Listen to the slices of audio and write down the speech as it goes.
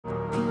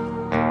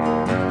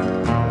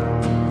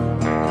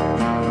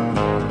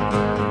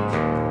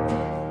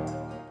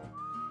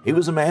He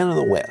was a man of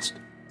the West,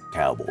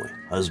 cowboy,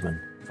 husband,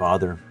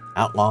 father,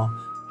 outlaw,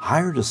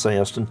 hired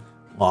assassin,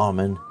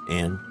 lawman,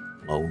 and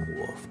lone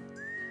wolf.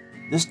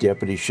 This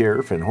deputy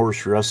sheriff and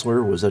horse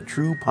rustler was a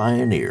true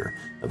pioneer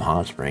of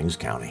Hot Springs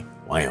County,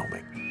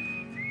 Wyoming.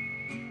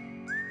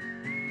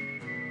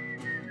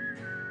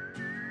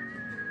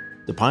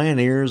 The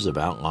pioneers of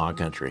outlaw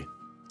country,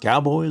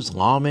 cowboys,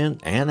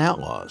 lawmen, and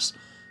outlaws,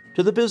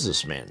 to the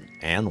businessmen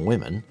and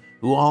women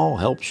who all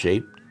helped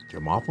shape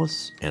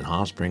Demopolis and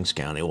Hot Springs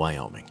County,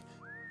 Wyoming.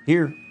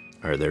 Here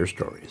are their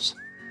stories.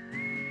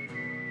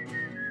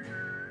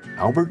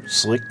 Albert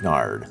Slick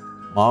Nard,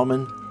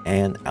 lawman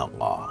and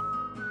outlaw.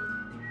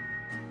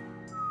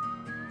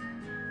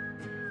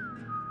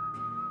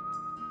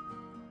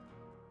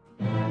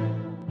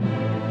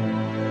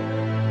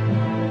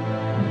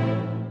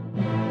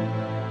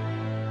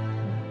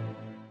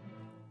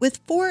 With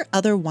 4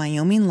 other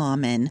Wyoming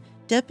lawmen,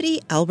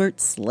 Deputy Albert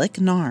Slick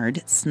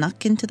Nard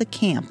snuck into the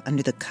camp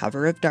under the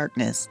cover of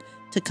darkness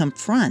to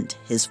confront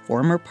his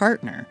former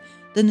partner,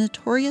 the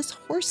notorious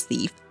horse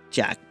thief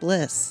Jack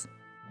Bliss.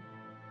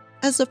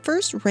 As the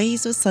first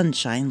rays of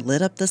sunshine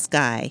lit up the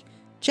sky,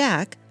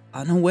 Jack,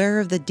 unaware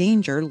of the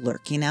danger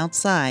lurking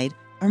outside,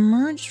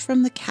 emerged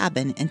from the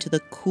cabin into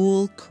the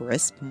cool,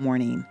 crisp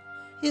morning.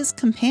 His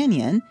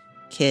companion,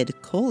 Kid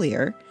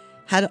Collier,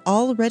 had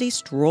already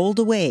strolled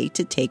away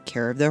to take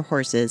care of their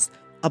horses,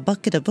 a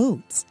bucket of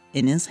oats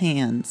in his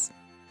hands.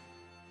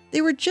 They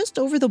were just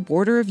over the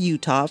border of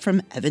Utah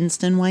from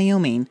Evanston,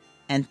 Wyoming,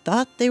 and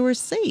thought they were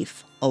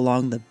safe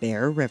along the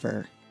Bear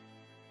River.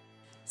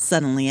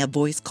 Suddenly, a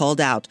voice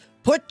called out,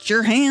 "Put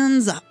your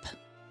hands up!"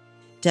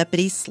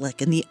 Deputy Slick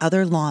and the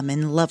other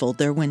lawmen leveled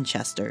their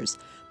Winchesters.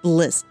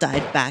 Bliss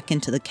dived back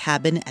into the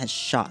cabin as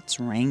shots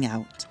rang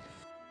out.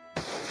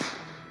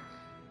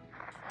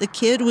 The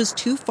kid was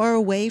too far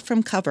away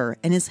from cover,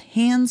 and his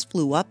hands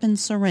flew up in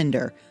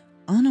surrender,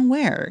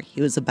 unaware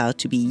he was about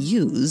to be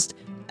used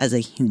as a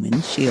human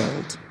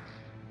shield.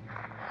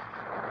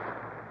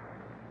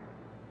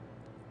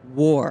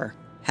 War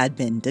had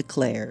been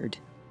declared.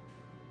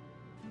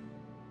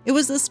 It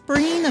was the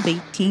spring of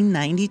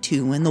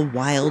 1892 in the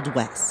Wild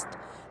West.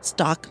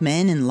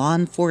 Stockmen and law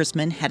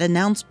enforcement had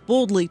announced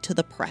boldly to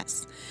the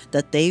press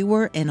that they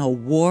were in a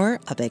war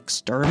of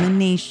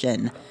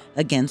extermination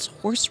against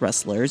horse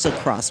rustlers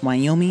across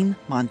Wyoming,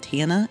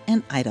 Montana,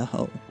 and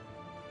Idaho.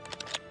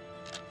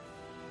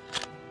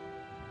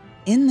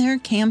 In their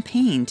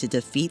campaign to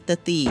defeat the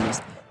thieves,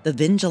 the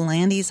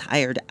vigilantes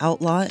hired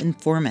outlaw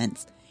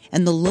informants,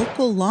 and the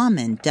local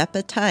lawmen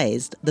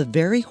deputized the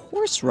very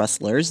horse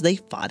rustlers they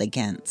fought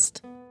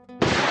against.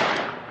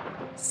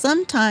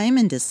 Sometime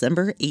in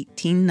December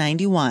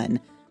 1891,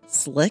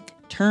 Slick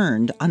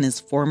turned on his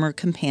former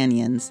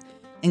companions,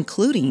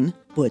 including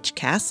Butch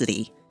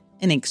Cassidy,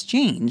 in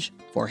exchange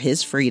for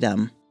his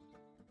freedom.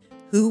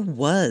 Who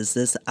was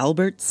this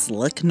Albert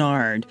Slick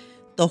Nard,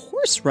 the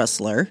horse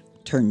rustler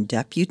turned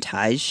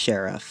deputized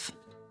sheriff?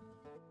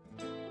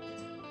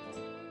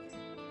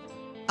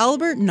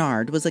 Albert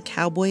Nard was a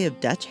cowboy of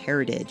Dutch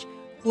heritage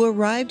who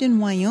arrived in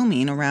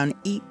Wyoming around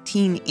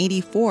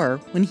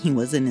 1884 when he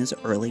was in his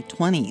early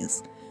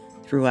 20s.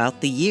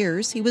 Throughout the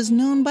years, he was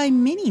known by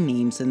many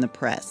names in the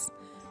press: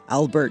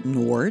 Albert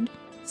Nord,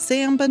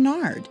 Sam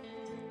Bernard,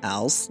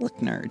 Al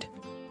Slicknard.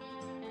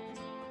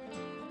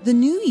 The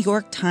New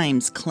York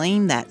Times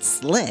claimed that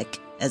Slick,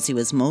 as he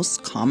was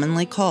most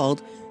commonly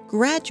called,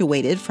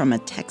 graduated from a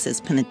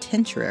Texas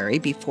penitentiary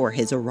before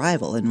his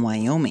arrival in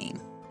Wyoming.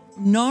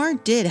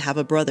 Nard did have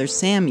a brother,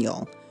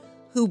 Samuel,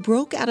 who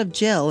broke out of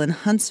jail in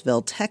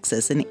Huntsville,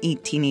 Texas in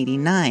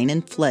 1889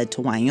 and fled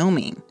to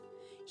Wyoming.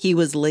 He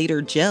was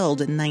later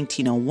jailed in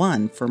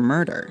 1901 for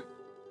murder.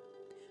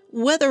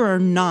 Whether or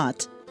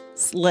not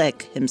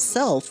Slick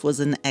himself was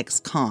an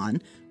ex-con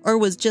or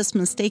was just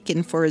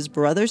mistaken for his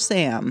brother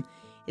Sam,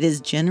 it is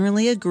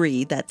generally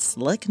agreed that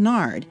Slick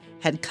Nard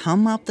had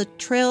come up the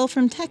trail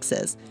from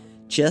Texas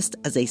just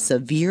as a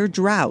severe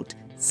drought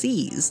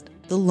seized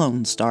the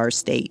Lone Star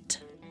State.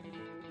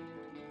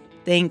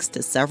 Thanks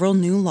to several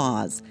new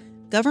laws,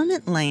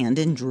 government land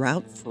in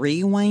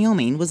drought-free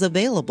Wyoming was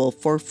available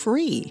for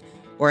free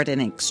or at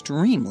an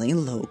extremely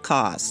low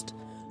cost.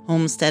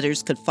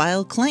 Homesteaders could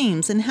file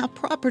claims and have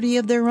property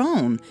of their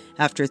own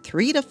after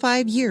 3 to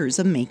 5 years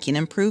of making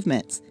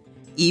improvements,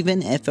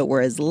 even if it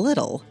were as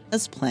little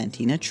as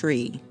planting a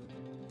tree.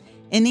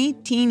 In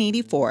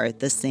 1884,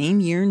 the same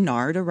year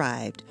Nard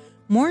arrived,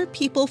 more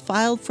people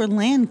filed for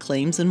land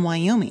claims in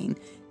Wyoming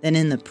than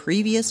in the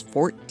previous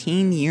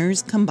 14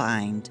 years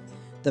combined.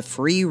 The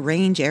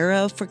free-range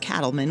era for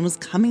cattlemen was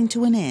coming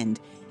to an end,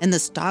 and the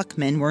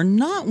stockmen were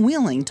not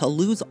willing to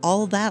lose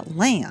all that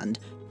land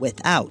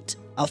without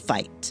a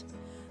fight.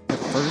 The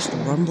first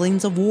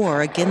rumblings of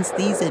war against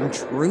these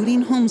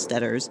intruding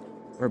homesteaders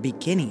were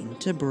beginning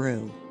to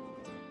brew.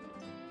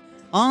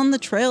 On the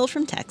trail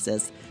from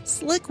Texas,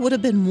 Slick would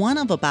have been one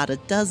of about a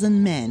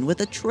dozen men, with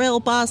a trail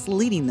boss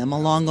leading them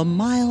along a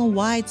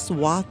mile-wide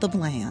swath of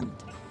land.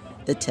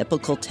 The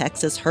typical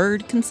Texas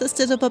herd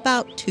consisted of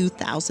about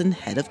 2,000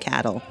 head of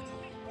cattle.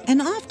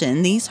 and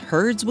often these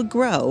herds would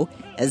grow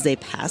as they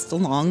passed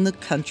along the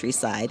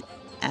countryside,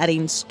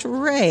 adding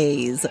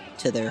strays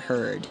to their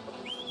herd.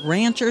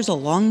 Ranchers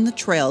along the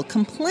trail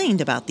complained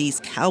about these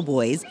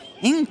cowboys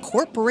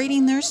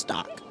incorporating their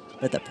stock,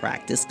 but the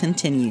practice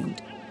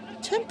continued.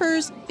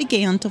 Tempers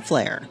began to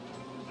flare.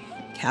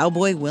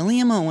 Cowboy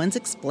William Owens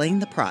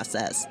explained the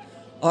process.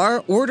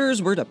 Our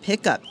orders were to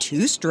pick up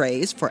 2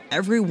 strays for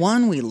every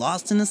one we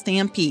lost in a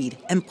stampede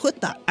and put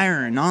the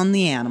iron on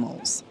the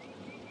animals.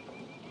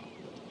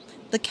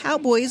 The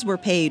cowboys were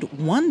paid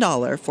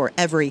 $1 for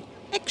every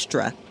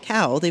extra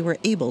cow they were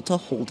able to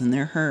hold in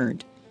their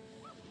herd.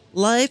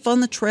 Life on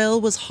the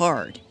trail was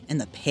hard and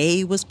the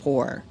pay was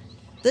poor.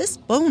 This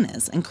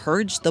bonus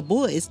encouraged the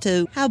boys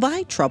to have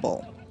eye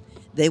trouble.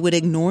 They would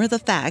ignore the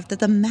fact that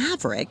the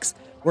mavericks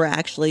were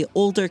actually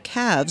older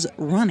calves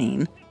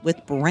running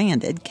with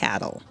branded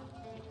cattle.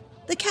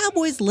 The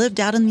cowboys lived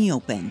out in the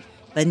open,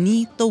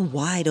 beneath the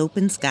wide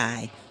open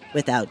sky,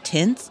 without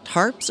tents,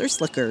 tarps, or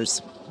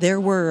slickers. There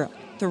were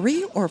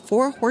 3 or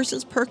 4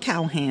 horses per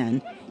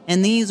cowhand,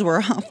 and these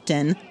were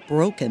often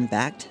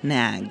broken-backed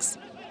nags.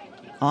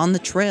 On the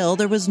trail,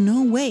 there was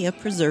no way of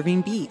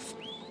preserving beef,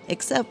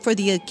 except for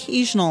the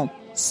occasional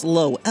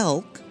slow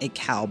elk, a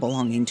cow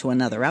belonging to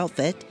another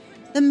outfit.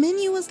 The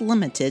menu was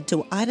limited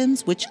to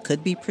items which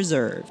could be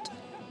preserved.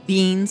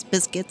 Beans,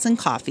 biscuits, and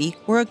coffee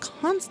were a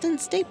constant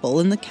staple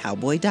in the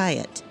cowboy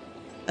diet.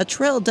 A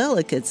trail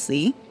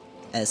delicacy,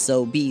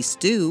 SOB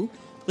stew,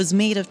 was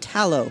made of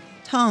tallow,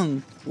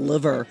 tongue,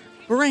 liver,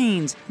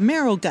 brains,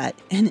 marrow gut,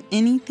 and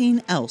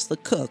anything else the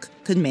cook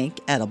could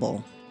make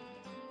edible.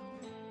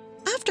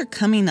 After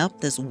coming up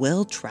this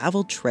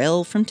well-traveled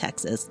trail from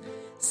Texas,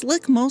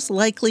 Slick most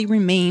likely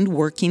remained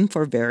working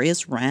for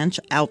various ranch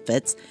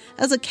outfits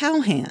as a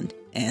cowhand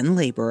and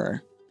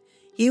laborer.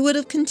 He would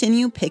have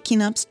continued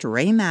picking up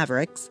stray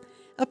mavericks,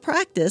 a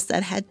practice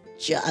that had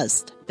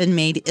just been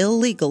made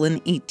illegal in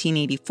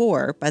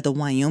 1884 by the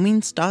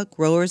Wyoming Stock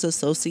Growers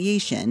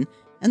Association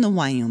and the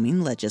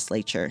Wyoming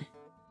legislature.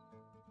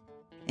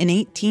 In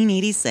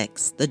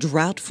 1886, the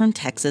drought from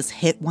Texas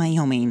hit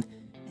Wyoming,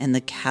 and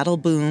the cattle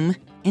boom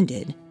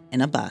ended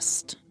in a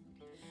bust.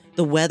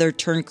 The weather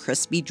turned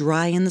crispy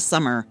dry in the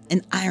summer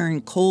and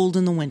iron cold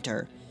in the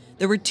winter.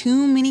 There were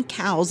too many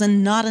cows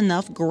and not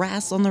enough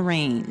grass on the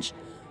range.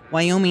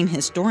 Wyoming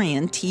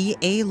historian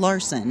T.A.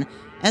 Larson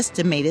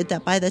estimated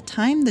that by the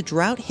time the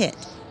drought hit,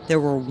 there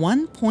were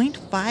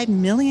 1.5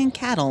 million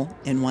cattle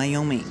in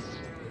Wyoming.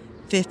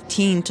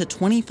 15 to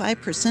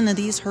 25% of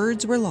these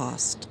herds were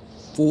lost.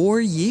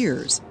 4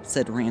 years,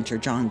 said rancher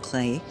John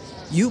Clay.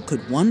 You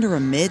could wander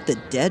amid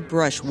the dead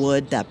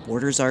brushwood that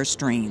borders our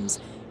streams.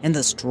 In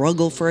the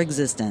struggle for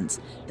existence,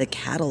 the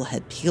cattle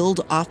had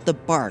peeled off the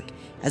bark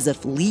as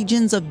if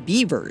legions of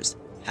beavers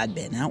had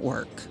been at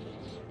work.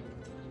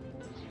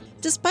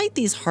 Despite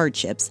these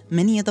hardships,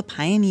 many of the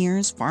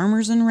pioneers,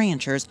 farmers, and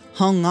ranchers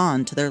hung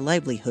on to their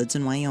livelihoods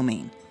in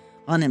Wyoming.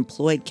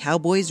 Unemployed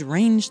cowboys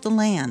ranged the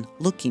land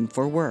looking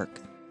for work.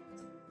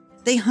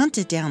 They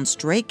hunted down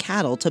stray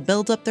cattle to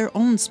build up their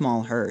own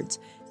small herds,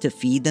 to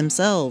feed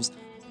themselves,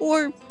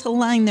 or to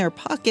line their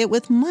pocket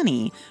with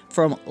money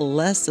from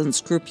less than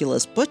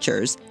scrupulous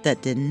butchers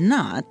that did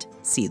not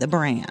see the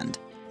brand.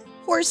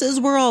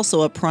 Horses were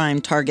also a prime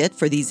target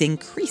for these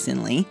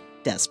increasingly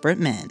desperate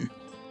men.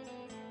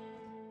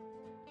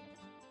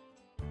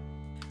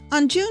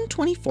 On June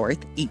 24,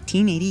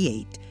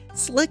 1888,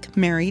 Slick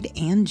married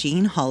Ann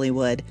Jean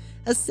Hollywood,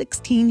 a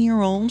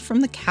 16-year-old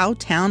from the cow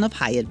town of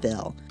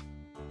Hyattville.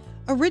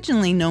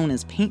 Originally known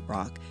as Paint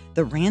Rock,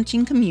 the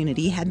ranching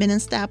community had been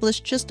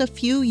established just a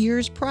few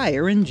years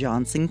prior in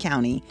Johnson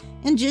County,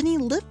 and Jenny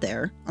lived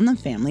there on the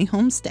family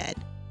homestead.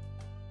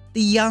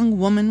 The young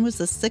woman was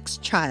the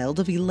 6th child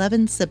of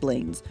 11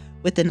 siblings,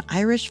 with an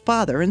Irish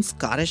father and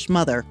Scottish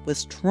mother with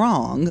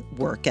strong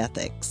work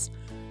ethics.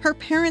 Her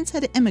parents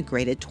had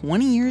immigrated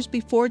 20 years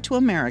before to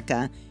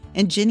America,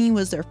 and Jenny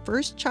was their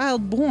first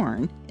child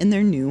born in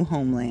their new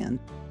homeland.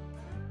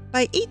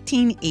 By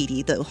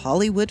 1880, the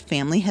Hollywood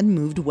family had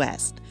moved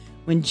west.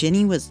 When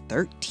Jenny was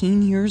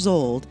 13 years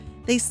old,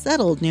 they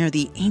settled near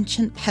the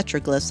ancient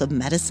petroglyphs of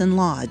Medicine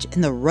Lodge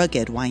in the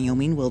rugged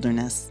Wyoming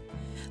wilderness.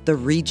 The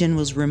region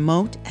was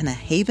remote and a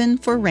haven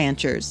for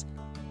ranchers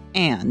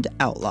and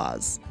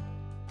outlaws.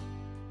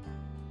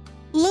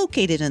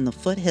 Located in the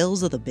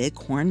foothills of the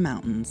Bighorn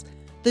Mountains,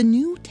 the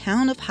new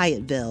town of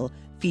Hyattville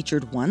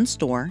featured one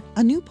store,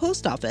 a new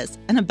post office,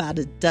 and about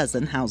a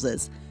dozen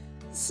houses.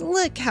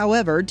 Slick,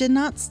 however, did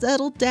not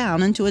settle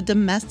down into a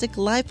domestic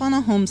life on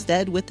a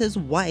homestead with his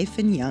wife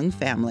and young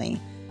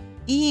family.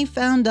 He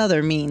found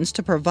other means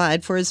to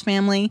provide for his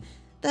family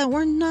that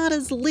were not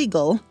as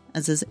legal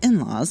as his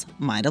in-laws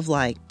might have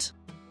liked.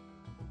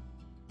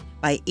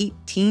 By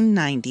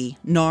 1890,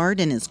 Nard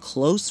and his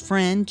close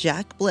friend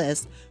Jack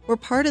Bliss were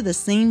part of the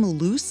same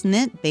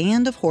loose-knit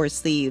band of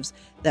horse thieves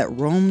that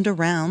roamed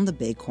around the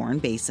Bighorn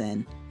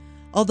Basin.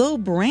 Although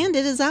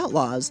branded as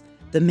outlaws,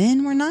 the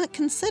men were not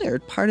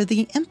considered part of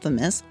the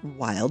infamous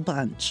Wild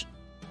Bunch.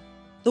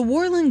 The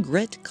Worland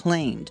Grit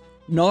claimed,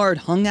 Nard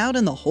hung out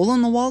in the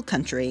hole-in-the-wall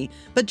country,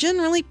 but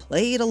generally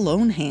played a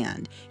lone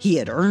hand. He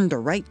had earned a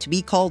right to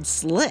be called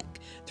Slick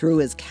through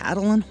his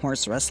cattle and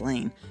horse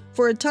rustling.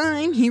 For a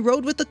time, he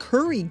rode with the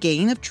Curry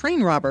gang of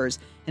train robbers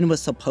and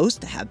was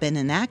supposed to have been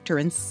an actor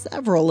in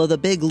several of the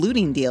big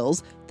looting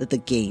deals that the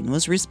gang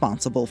was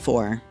responsible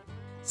for.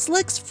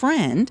 Slick's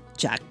friend,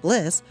 Jack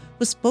Bliss,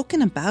 was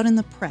spoken about in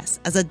the press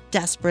as a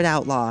desperate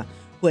outlaw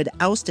who had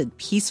ousted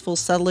peaceful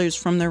settlers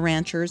from their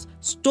ranchers,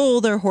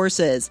 stole their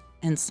horses,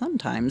 and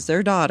sometimes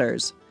their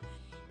daughters.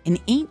 In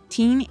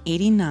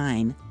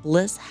 1889,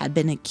 Bliss had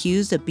been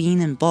accused of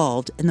being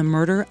involved in the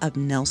murder of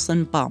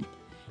Nelson Bump,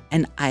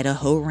 an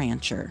Idaho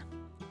rancher.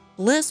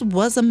 Bliss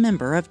was a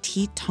member of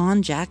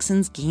Teton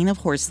Jackson's gang of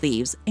horse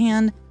thieves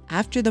and,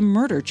 after the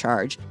murder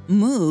charge,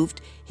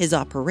 moved his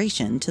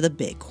operation to the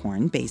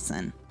Bighorn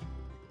Basin.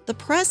 The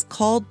press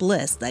called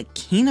Bliss the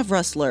King of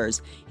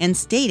Rustlers and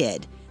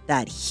stated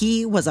that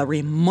he was a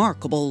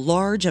remarkable,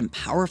 large, and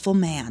powerful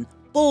man,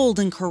 bold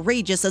and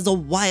courageous as a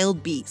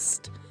wild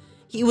beast.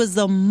 He was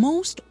the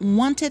most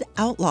wanted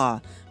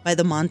outlaw by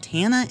the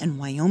Montana and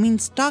Wyoming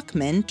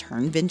stockmen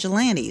turned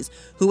vigilantes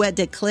who had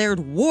declared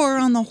war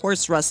on the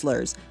horse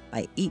rustlers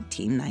by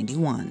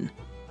 1891.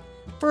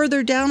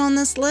 Further down on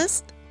this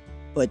list,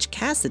 Butch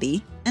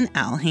Cassidy and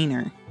Al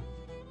Hainer.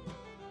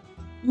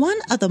 One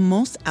of the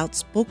most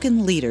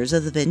outspoken leaders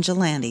of the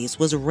vigilantes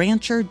was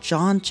rancher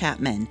John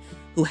Chapman,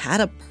 who had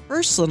a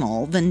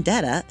personal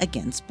vendetta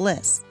against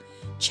Bliss.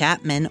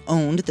 Chapman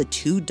owned the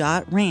Two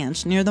Dot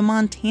Ranch near the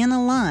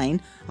Montana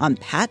line on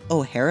Pat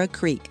O'Hara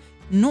Creek,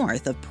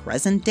 north of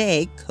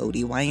present-day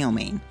Cody,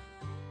 Wyoming.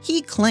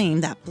 He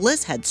claimed that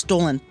Bliss had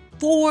stolen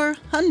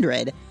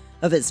 400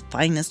 of his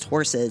finest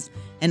horses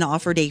and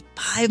offered a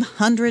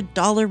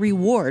 $500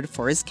 reward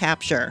for his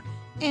capture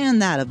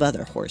and that of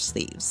other horse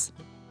thieves.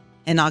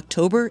 In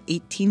October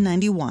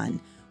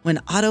 1891, when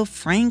Otto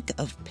Frank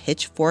of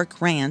Pitchfork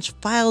Ranch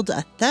filed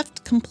a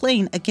theft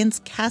complaint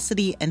against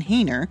Cassidy and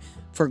Hainer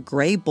for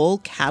Gray Bull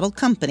Cattle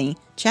Company,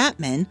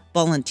 Chapman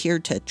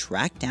volunteered to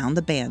track down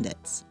the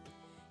bandits.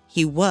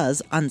 He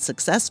was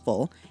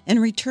unsuccessful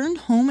and returned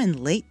home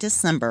in late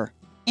December,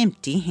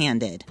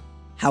 empty-handed.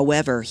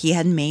 However, he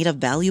had made a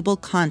valuable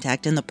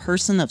contact in the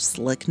person of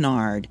Slick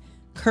Nard,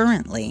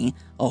 currently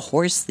a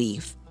horse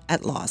thief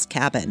at Law's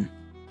cabin.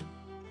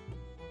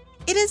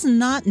 It is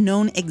not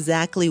known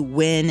exactly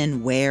when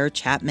and where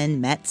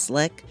Chapman met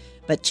Slick,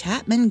 but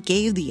Chapman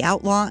gave the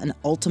outlaw an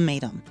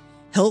ultimatum: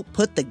 help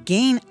put the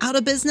gang out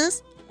of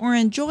business or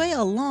enjoy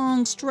a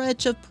long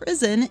stretch of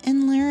prison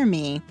in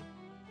Laramie.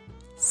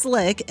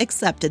 Slick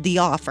accepted the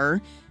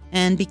offer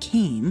and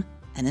became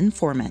an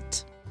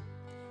informant.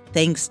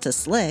 Thanks to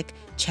Slick,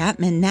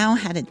 Chapman now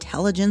had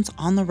intelligence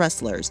on the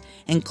rustlers,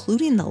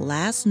 including the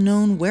last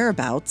known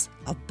whereabouts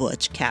of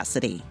Butch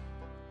Cassidy.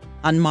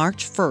 On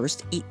March 1,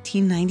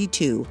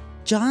 1892,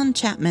 John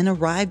Chapman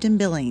arrived in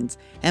Billings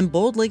and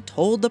boldly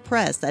told the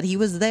press that he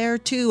was there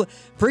to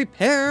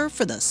prepare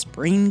for the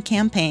spring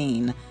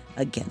campaign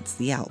against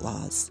the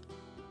outlaws.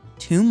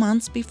 2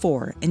 months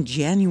before, in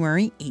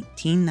January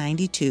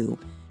 1892,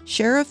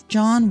 Sheriff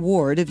John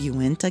Ward of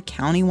Uinta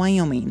County,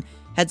 Wyoming,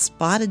 had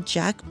spotted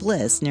Jack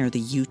Bliss near the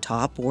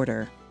Utah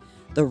border.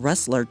 The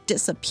rustler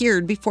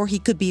disappeared before he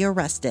could be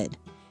arrested.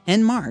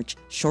 In March,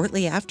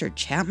 shortly after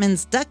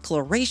Chapman's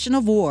declaration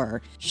of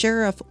war,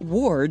 Sheriff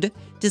Ward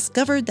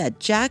discovered that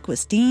Jack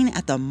was staying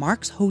at the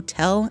Marks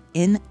Hotel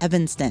in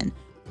Evanston,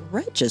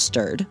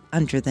 registered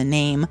under the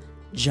name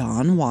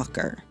John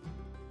Walker.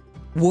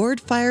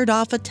 Ward fired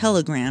off a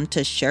telegram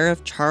to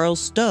Sheriff Charles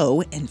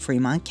Stowe in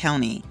Fremont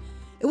County.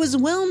 It was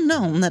well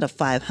known that a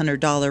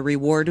 $500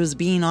 reward was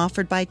being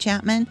offered by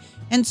Chapman,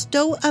 and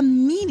Stowe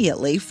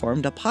immediately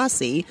formed a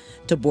posse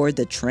to board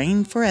the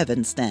train for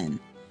Evanston.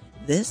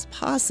 This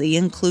posse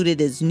included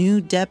his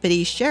new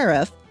deputy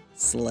sheriff,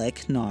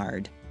 Slick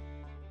Nard.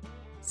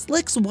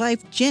 Slick's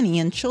wife Jenny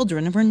and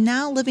children were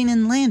now living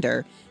in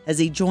Lander as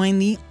he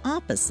joined the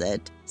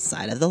opposite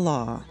side of the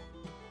law.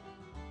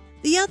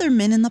 The other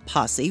men in the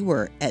posse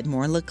were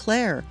Edmore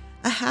LeClaire,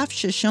 a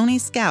half-Shoshone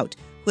scout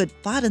who had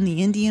fought in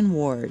the Indian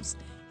Wars,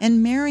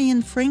 and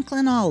Marion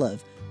Franklin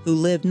Olive, who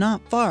lived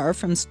not far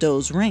from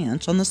Stowe's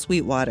ranch on the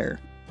Sweetwater.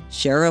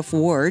 Sheriff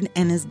Ward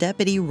and his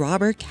deputy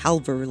Robert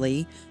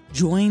Calverley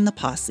joined the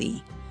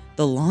posse.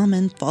 The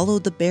lawman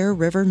followed the Bear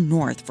River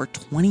north for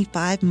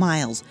 25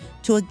 miles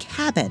to a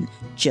cabin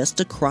just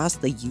across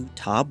the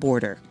Utah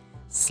border.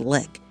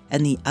 Slick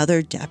and the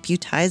other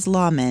deputized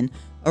lawmen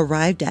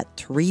arrived at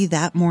 3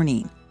 that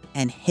morning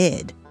and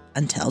hid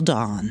until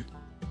dawn.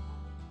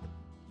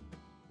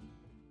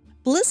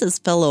 Bliss's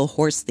fellow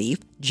horse thief,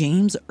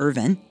 James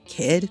Irvin,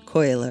 Kid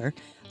Coiler,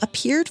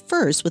 appeared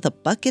first with a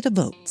bucket of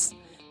oats.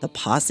 The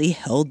posse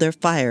held their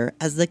fire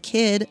as the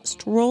Kid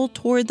strolled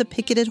toward the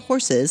picketed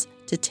horses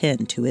to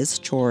tend to his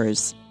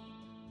chores.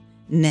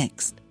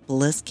 Next,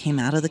 Bliss came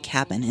out of the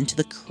cabin into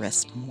the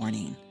crisp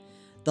morning.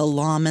 The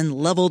lawmen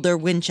leveled their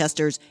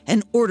Winchesters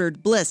and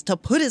ordered Bliss to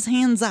put his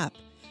hands up.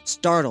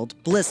 Startled,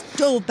 Bliss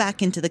dove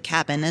back into the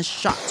cabin as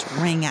shots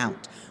rang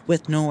out.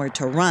 With nowhere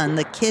to run,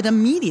 the Kid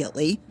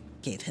immediately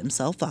gave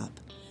himself up.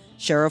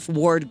 Sheriff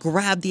Ward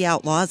grabbed the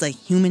outlaw as a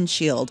human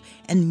shield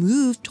and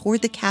moved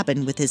toward the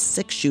cabin with his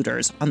 6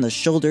 shooters on the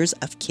shoulders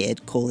of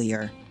Kid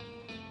Collier.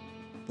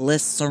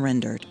 Bliss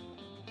surrendered.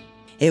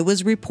 It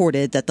was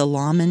reported that the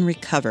lawman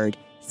recovered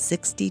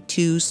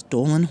 62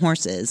 stolen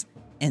horses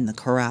in the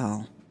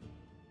corral.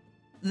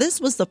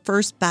 This was the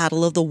first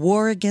battle of the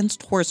war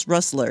against horse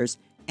rustlers,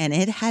 and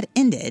it had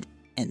ended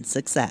in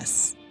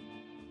success.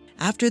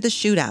 After the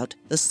shootout,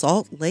 the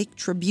Salt Lake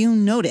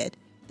Tribune noted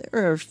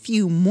there are a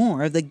few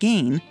more of the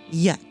game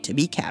yet to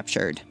be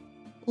captured.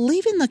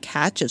 Leaving the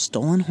catch of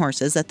stolen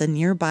horses at the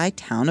nearby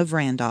town of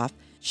Randolph,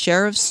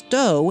 Sheriff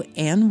Stowe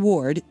and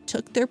Ward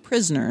took their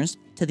prisoners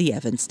to the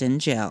Evanston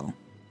jail.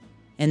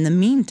 In the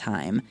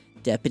meantime,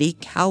 Deputy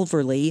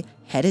Calverley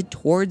headed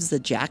towards the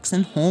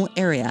Jackson Hole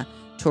area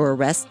to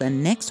arrest the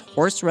next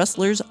horse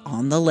rustlers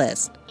on the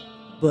list,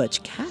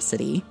 Butch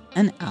Cassidy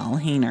and Al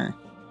Hayner.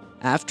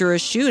 After a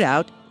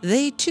shootout,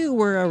 they too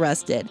were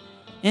arrested,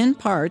 in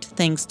part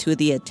thanks to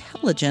the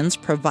intelligence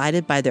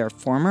provided by their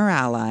former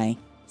ally,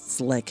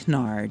 Slick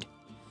Nard.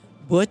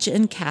 Butch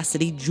and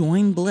Cassidy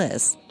joined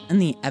Bliss in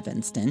the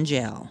Evanston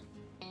jail.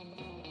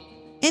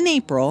 In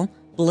April,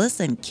 Bliss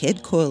and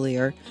Kid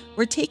Collier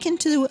were taken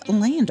to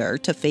Lander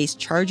to face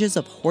charges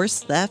of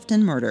horse theft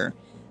and murder.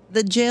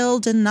 The jail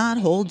did not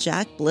hold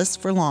Jack Bliss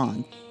for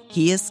long.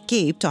 He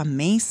escaped on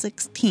May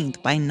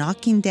 16th by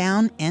knocking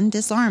down and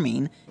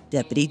disarming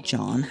Deputy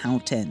John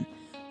Houghton.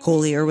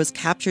 Collier was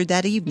captured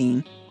that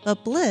evening,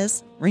 but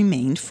Bliss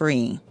remained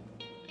free.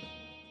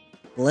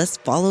 Bliss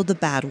followed the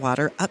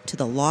Badwater up to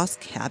the Lost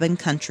Cabin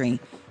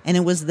country, and it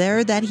was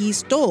there that he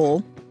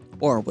stole,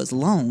 or was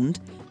loaned,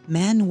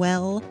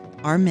 Manuel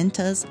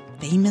Armenta's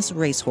famous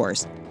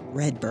racehorse,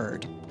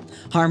 Redbird.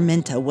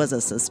 Armenta was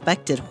a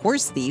suspected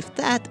horse thief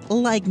that,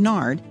 like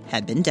Nard,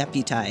 had been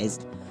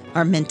deputized.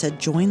 Armenta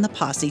joined the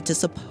posse to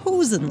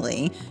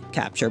supposedly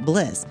capture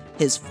Bliss,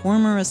 his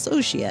former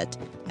associate,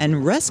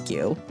 and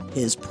rescue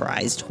his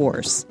prized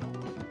horse.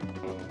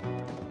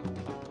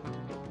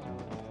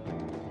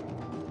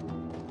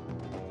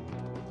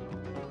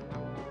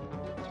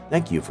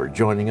 Thank you for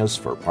joining us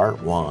for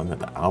part 1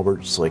 of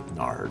Albert Slick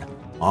Nard,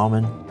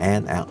 Lawman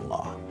and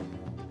Outlaw.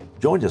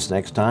 Join us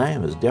next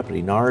time as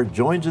Deputy Nard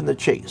joins in the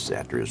chase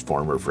after his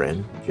former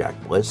friend, Jack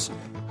Bliss,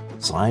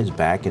 slides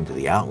back into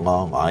the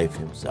outlaw life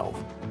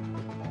himself.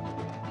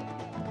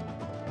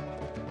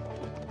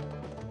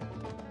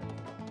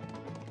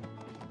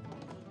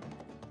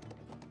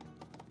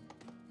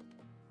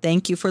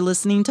 Thank you for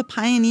listening to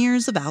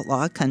Pioneers of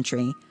Outlaw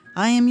Country.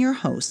 I am your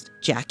host,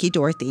 Jackie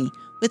Dorothy,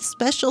 with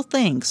special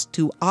thanks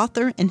to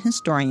author and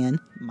historian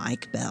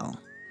Mike Bell.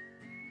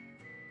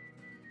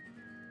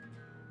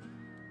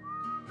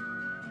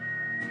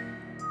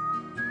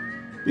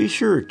 Be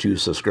sure to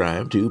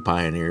subscribe to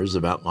Pioneers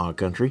of Outlaw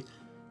Country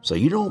so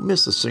you don't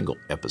miss a single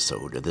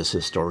episode of this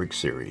historic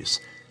series.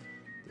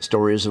 The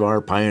stories of our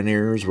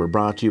pioneers were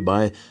brought to you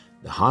by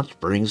the Hot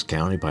Springs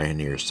County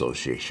Pioneer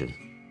Association,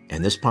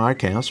 and this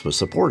podcast was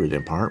supported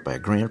in part by a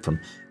grant from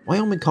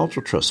Wyoming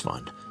Cultural Trust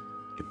Fund,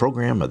 a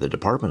program of the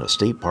Department of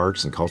State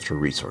Parks and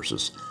Cultural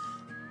Resources.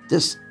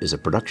 This is a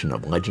production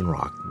of Legend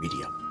Rock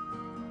Media.